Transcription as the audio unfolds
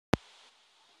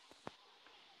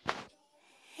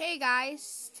Hey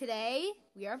guys, today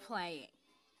we are playing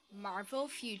Marvel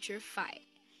Future Fight.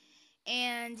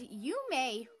 And you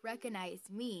may recognize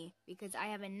me because I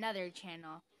have another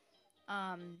channel.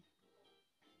 I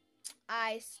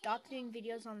stopped doing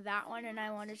videos on that one and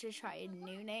I wanted to try a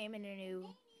new name and a new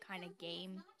kind of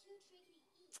game.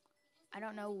 I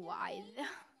don't know why.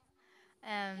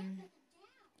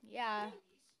 Yeah.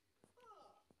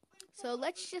 So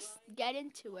let's just get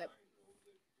into it.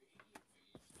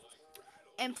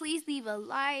 And please leave a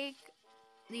like,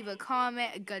 leave a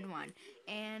comment, a good one,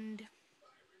 and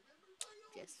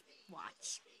just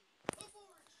watch.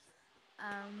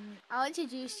 I'll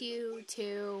introduce you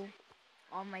to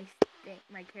all my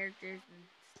characters and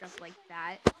stuff like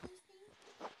that.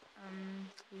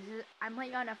 I'm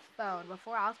playing on a phone.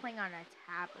 Before I was playing on a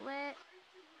tablet.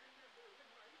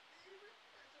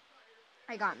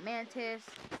 I got Mantis.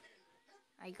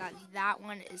 I got that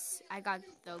one. I got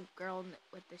the girl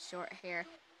with the short hair,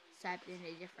 except in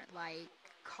a different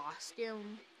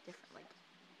costume, different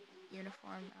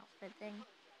uniform outfit thing.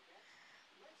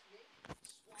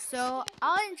 So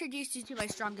I'll introduce you to my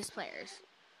strongest players.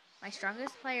 My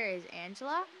strongest player is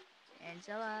Angela.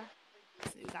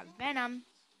 We got Venom.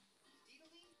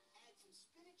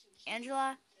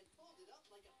 Angela.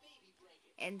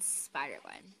 And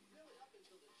Spider-Man.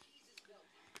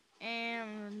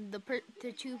 And the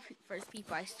two first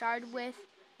people I started with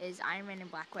is Iron Man and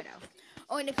Black Widow.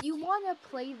 Oh, and if you want to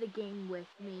play the game with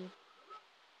me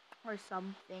or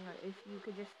something, or if you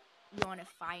want to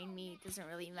find me, it doesn't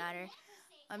really matter.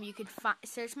 You could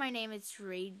search my name. It's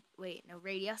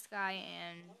Radio Sky,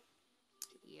 and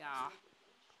yeah,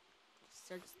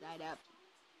 search that up.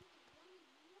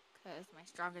 Because my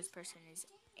strongest person is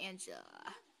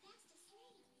Angela.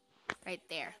 Right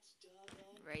there.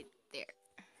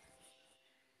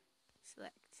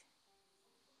 Select.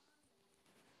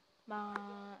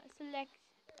 Select.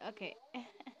 Okay.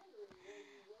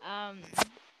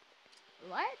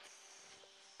 Let's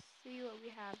see what we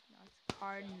have. No, it's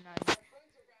card none.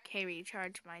 Okay,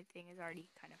 recharge. My thing is already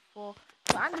kind of full.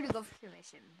 So I'm gonna go for the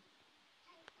mission.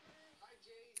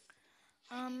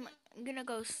 I'm gonna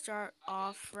go start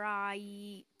off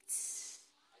right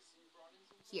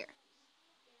here.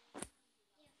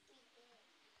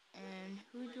 And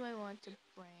who do I want to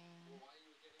bring?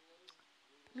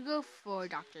 I'm gonna go for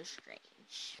Doctor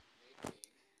Strange.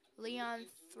 Leon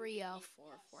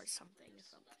 3L44 something.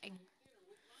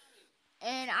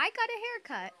 And I got a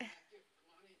haircut.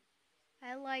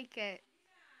 I like it.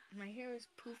 My hair was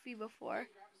poofy before.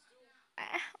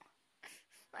 Ow.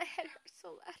 My head hurts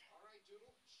so bad.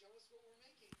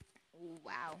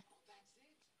 Wow.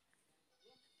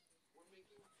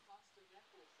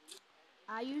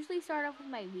 I usually start off with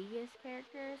my weakest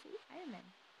characters. Iron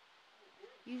Man.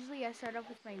 Usually I start off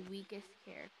with my weakest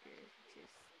characters, which is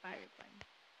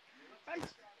Spider-Man.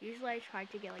 Usually I try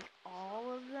to get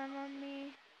all of them on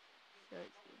me, so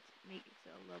it makes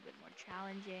it a little bit more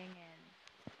challenging, and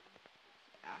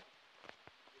yeah.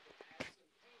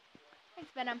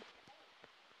 Thanks, Venom.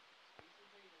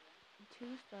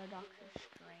 2-star Doctor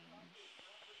Strange.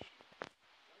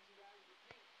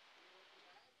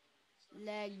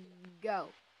 Let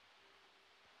go.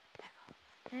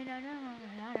 No.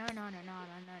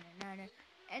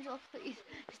 Angela, please,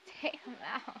 just take him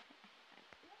out.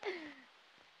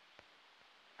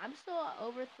 I'm still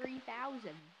over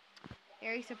 3,000.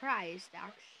 Very surprised,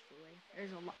 actually.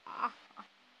 There's a lot.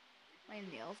 My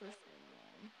nails are so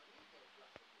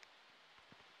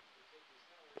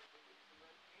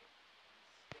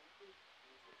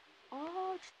long.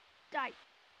 Oh, just die.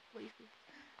 Please.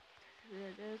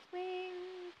 The swing.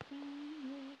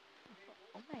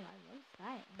 Oh my god, what's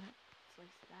that?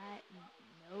 What's that? No,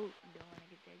 don't want to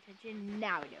get their attention.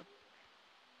 Now we do.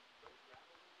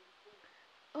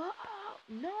 Oh,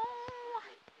 no!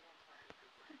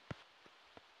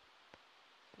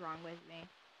 What's wrong with me?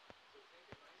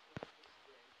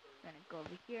 I'm gonna go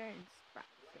over here and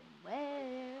sprout some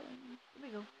webs. Here we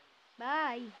go.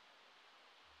 Bye.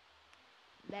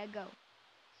 Let go.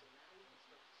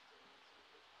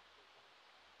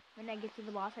 When I get to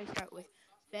the boss, I start with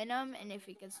Venom, and if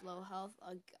it gets low health,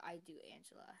 I do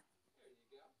Angela.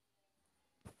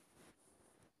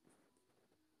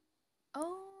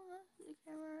 Oh, the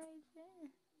camera right there.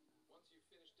 Once you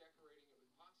finish decorating it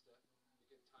with pasta,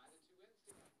 you can tie the two ends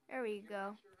together. There we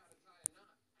go.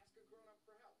 Ask a grown-up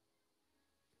for help.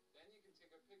 Then you can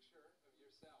take a picture of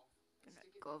yourself. I'm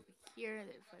gonna go over here,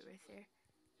 the fight right there.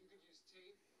 You could use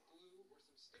tape, glue, or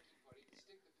some sticky putty to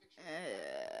stick the picture.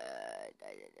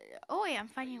 Oh yeah, I'm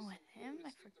fighting with him.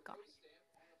 I forgot.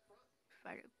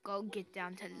 Go get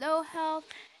down to low health,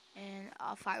 and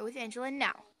I'll fight with Angela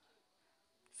now.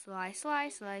 Slice,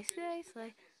 slice, slice, slice,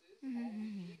 slice.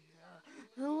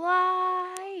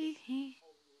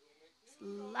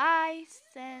 Slice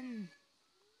and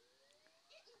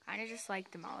kind of just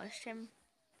like demolished him.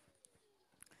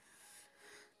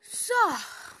 So,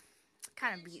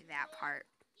 kind of beat that part.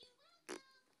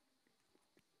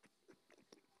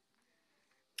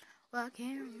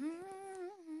 Walking.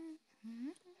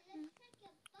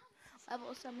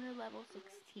 Level summoner, level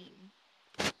 16.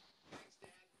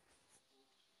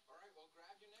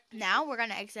 Now we're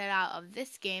gonna exit out of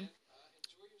this game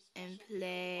and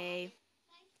play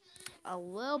a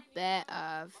little bit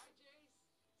of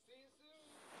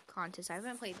Contest. I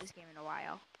haven't played this game in a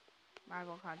while.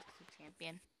 Marvel Contest of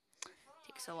Champion.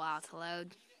 Takes a while to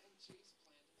load.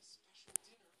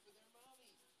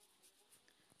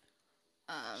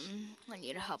 I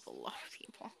need to help a lot of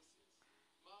people.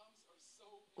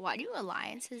 Why do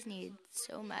alliances need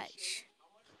so much?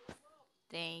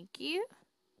 Thank you.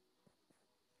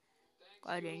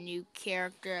 Got a new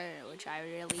character, which I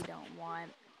really don't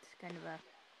want. It's kind of a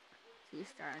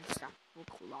 2-star unstoppable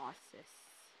Colossus.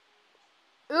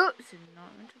 Oops,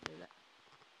 not meant to do that.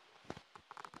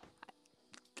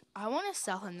 I want to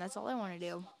sell him. That's all I want to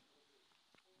do.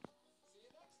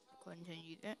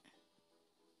 Continue that.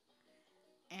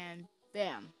 And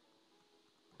bam.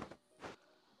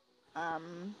 Let's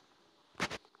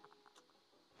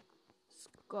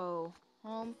go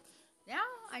home. Now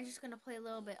I'm just gonna play a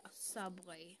little bit of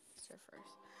Subway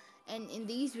Surfers. And in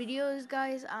these videos,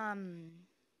 guys, what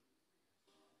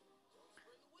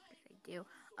did I do?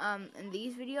 In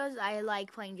these videos, I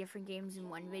like playing different games in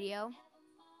one video.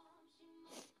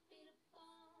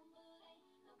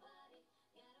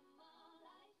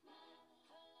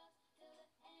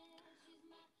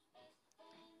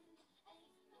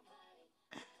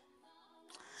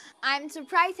 I'm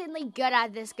surprisingly good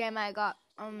at this game. I got,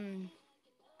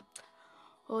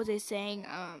 what was I saying?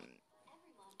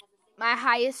 My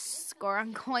highest score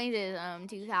on coins is,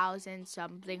 2,000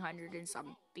 something, 100 and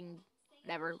something,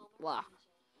 whatever, blah.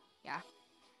 Yeah.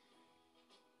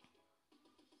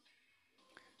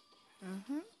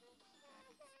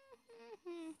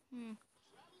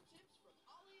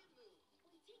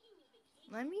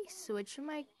 Let me switch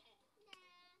my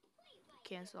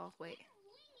cancel off. Wait.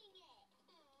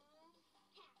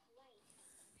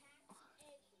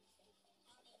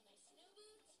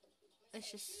 Let's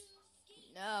just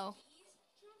no.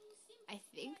 I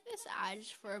think this adds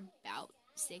for about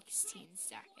 16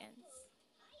 seconds.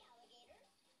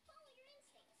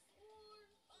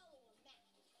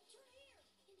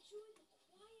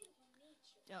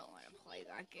 Don't want to play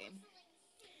that game.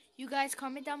 You guys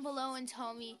comment down below and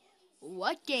tell me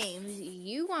what games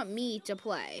you want me to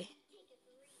play.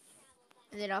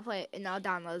 And then I'll play and I'll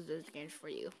download those games for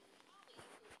you.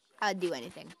 I'll do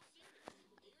anything.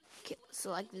 Okay,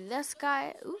 select this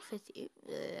guy. Ooh, 50.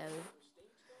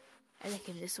 I like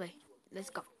him this way.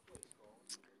 Let's go.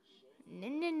 No,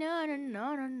 no, no, no,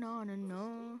 no, no, no, no,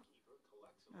 no.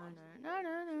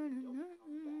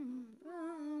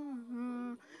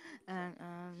 And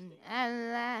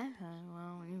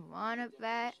we wanna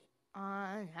bet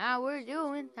on how we're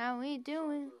doing, how we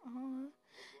doing.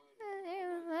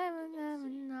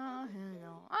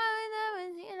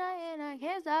 I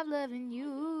can't stop loving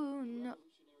you. No.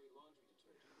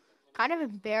 Kind of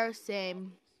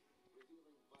embarrassing.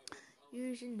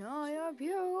 You should know you're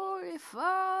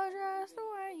beautiful just the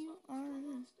way you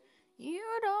are. You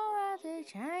don't have to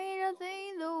change a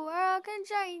thing, the world can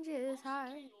change its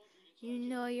heart. You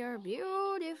know you're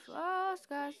beautiful,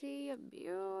 Scotty, you're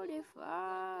beautiful.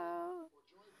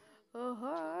 Oh, oh,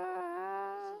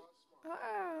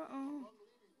 oh,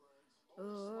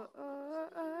 oh,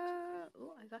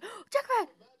 oh, I got Jackpot!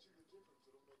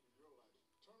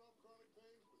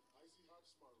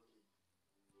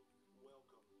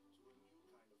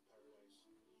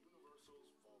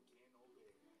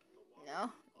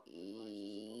 No.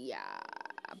 Yeah.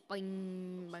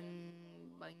 Bing, bing,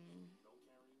 bing.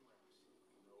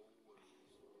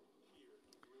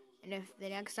 And if the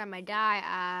next time I die,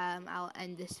 I'll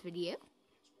end this video.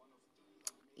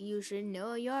 You should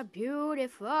know you're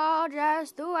beautiful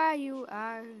just the way you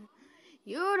are.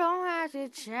 You don't have to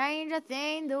change a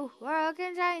thing, the world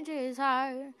can change its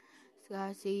heart.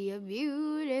 Scotty, you're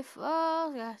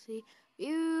beautiful, Scotty,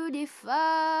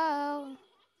 beautiful.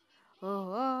 Oh,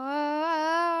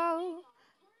 oh,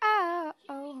 oh,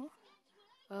 oh,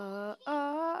 oh,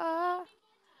 oh,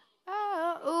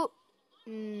 oh, oh.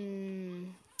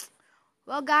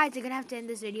 Well, guys, I'm gonna have to end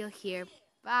this video here.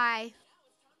 Bye.